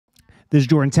This is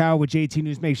Jordan Tower with JT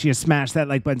News. Make sure you smash that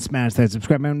like button, smash that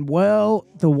subscribe button. Well,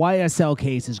 the YSL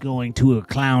case is going to a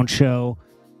clown show.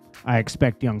 I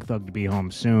expect Young Thug to be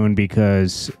home soon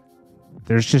because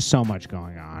there's just so much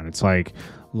going on. It's like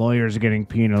lawyers are getting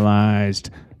penalized,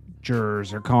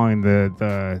 jurors are calling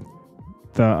the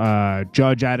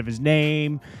judge out of his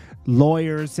name,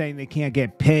 lawyers saying they can't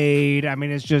get paid. I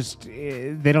mean, it's just,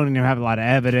 they don't even have a lot of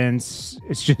evidence.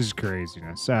 It's just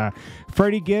craziness.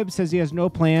 Freddie Gibbs says he has no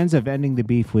plans of ending the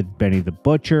beef with Benny the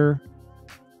Butcher.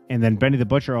 And then Benny the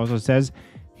Butcher also says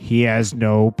he has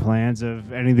no plans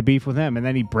of ending the beef with him. And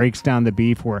then he breaks down the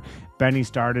beef where Benny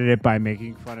started it by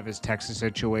making fun of his Texas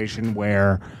situation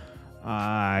where,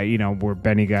 where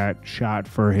Benny got shot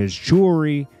for his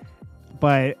jewelry.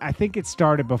 But I think it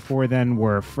started before then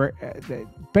where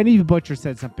Benny the Butcher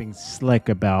said something slick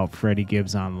about Freddie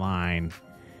Gibbs online.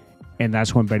 And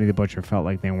that's when Benny the Butcher felt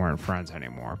like they weren't friends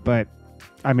anymore. But,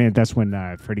 I mean, that's when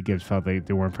Freddie Gibbs felt like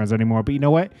they weren't friends anymore. But you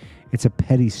know what? It's a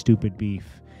petty, stupid beef.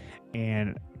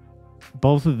 And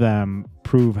both of them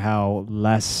prove how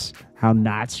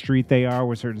not street they are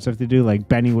with certain stuff to do. Like,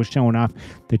 Benny was showing off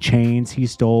the chains he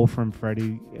stole from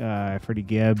Freddie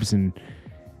Gibbs and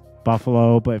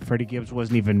Buffalo, but Freddie Gibbs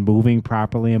wasn't even moving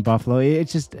properly in Buffalo.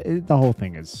 It's just, the whole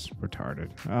thing is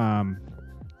retarded.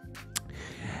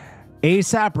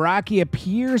 A$AP Rocky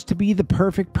appears to be the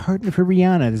perfect partner for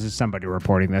Rihanna. This is somebody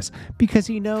reporting this because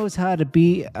he knows how to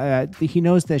be, he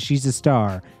knows that she's a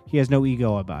star. He has no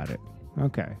ego about it.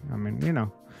 Okay. I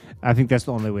mean, I think that's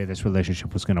the only way this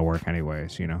relationship was going to work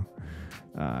anyways,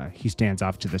 he stands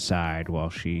off to the side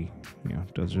while she,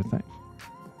 does her thing.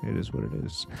 It is what it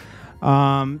is.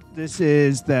 This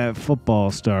is the football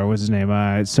star. What's his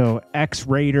name? So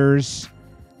ex-Raiders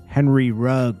Henry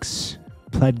Ruggs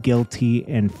pled guilty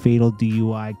in fatal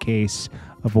DUI case,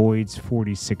 avoids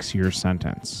 46-year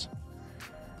sentence.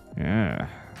 Yeah,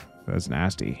 that's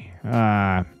nasty.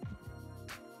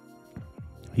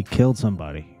 He killed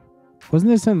somebody. Wasn't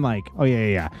this in oh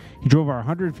yeah. He drove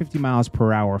 150 miles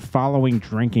per hour following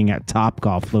drinking at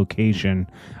Topgolf location.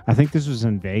 I think this was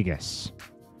in Vegas.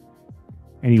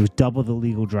 And he was double the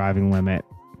legal driving limit.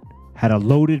 Had a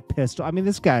loaded pistol. I mean,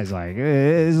 this guy's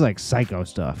it's like psycho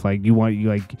stuff. Like you want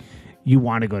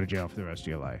to go to jail for the rest of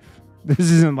your life.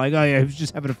 This isn't like, oh yeah, he was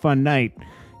just having a fun night.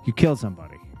 You killed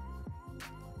somebody.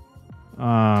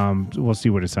 We'll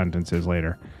see what his sentence is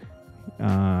later.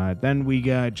 Then we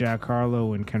got Jack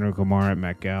Harlow and Kendrick Lamar at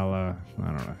Met Gala. I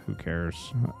don't know. Who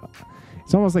cares?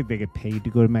 It's almost like they get paid to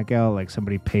go to Met Gala. Like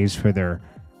somebody pays for their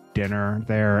dinner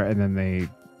there, and then they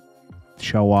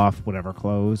show off whatever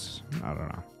clothes. I don't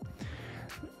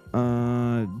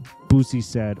know. Boosie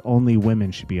said only women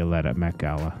should be allowed at Met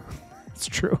Gala. It's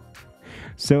true.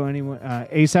 So anyway,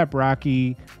 A$AP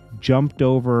Rocky jumped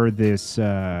over this, he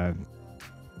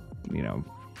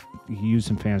used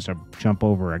some fans to jump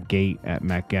over a gate at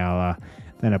Met Gala,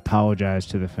 then apologized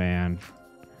to the fan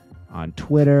on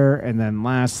Twitter. And then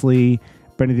lastly,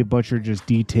 Benny the Butcher just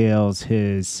details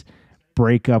his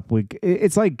breakup with,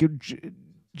 it's like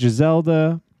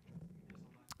Griselda,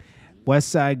 West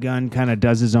Side Gun kind of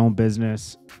does his own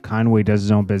business. Conway does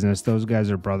his own business. Those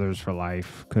guys are brothers for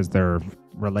life because they're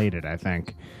related, I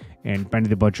think. And Benny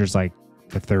the Butcher's like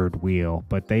the third wheel,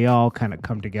 but they all kind of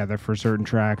come together for certain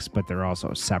tracks, but they're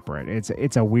also separate.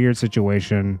 It's a weird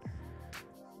situation,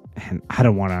 and I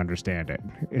don't want to understand it.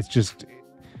 It's just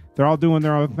they're all doing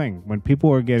their own thing. When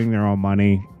people are getting their own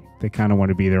money, they kind of want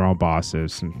to be their own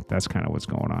bosses, and that's kind of what's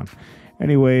going on.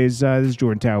 Anyways, this is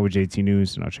Jordan Tower with JT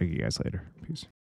News, and I'll check you guys later. Peace.